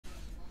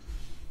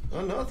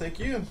Oh, no, thank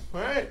you.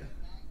 All right.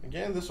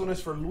 Again, this one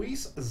is for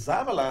Luis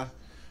Zavala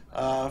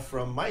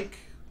from Mike.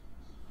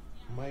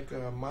 Mike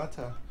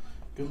Mata.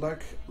 Good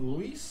luck,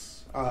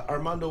 Luis.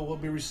 Armando will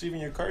be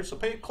receiving your card, so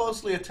pay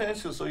closely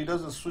attention so he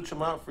doesn't switch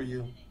them out for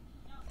you.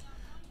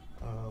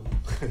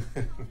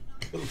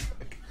 Good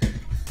luck.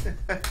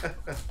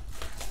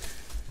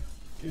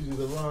 Gives you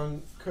the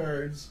wrong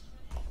cards.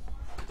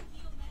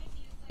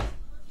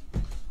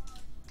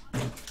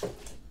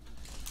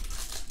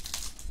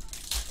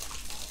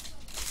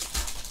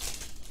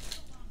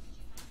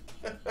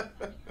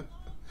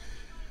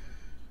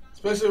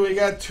 Especially when you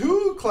got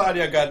two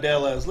Claudio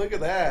Gadelas. Look at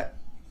that.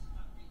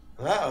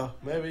 Uh-oh.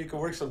 Maybe you can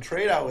work some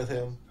trade out with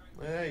him.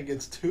 Yeah, he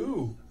gets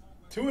two.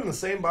 Two in the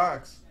same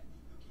box.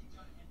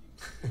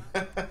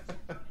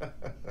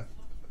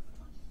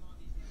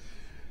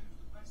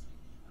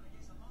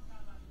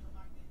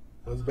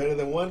 What's better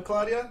than one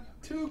Claudia?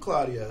 Two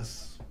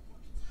Claudias.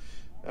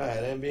 All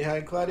right, and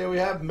behind Claudia we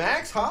have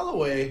Max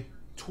Holloway.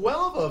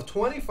 12 of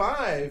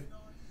 25.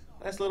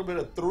 Nice little bit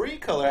of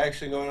three-color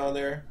action going on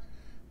there.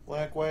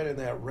 Black, white, and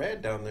that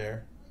red down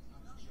there.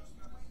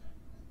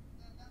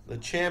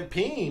 The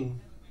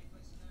Champagne.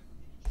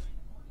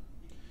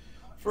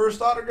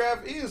 First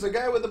autograph is a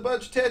guy with a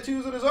bunch of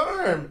tattoos on his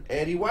arm.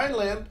 Eddie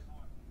Wineland.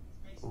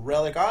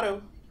 Relic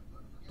auto.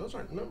 Those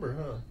aren't numbered,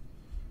 huh?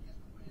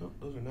 Nope,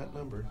 those are not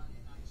numbered.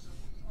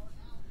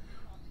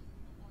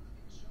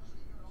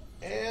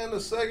 And the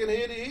second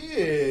hit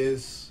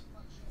is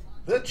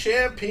the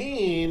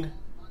Champagne.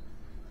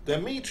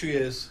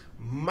 Demetrius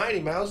Mighty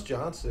Mouse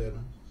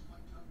Johnson.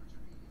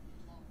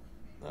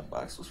 That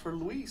box was for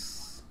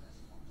Luis.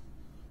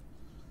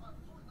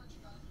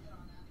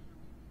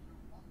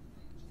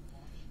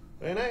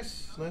 Very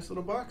nice. Nice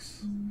little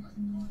box.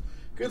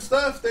 Good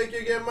stuff. Thank you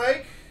again,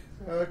 Mike.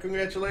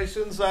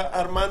 Congratulations,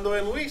 Armando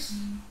and Luis.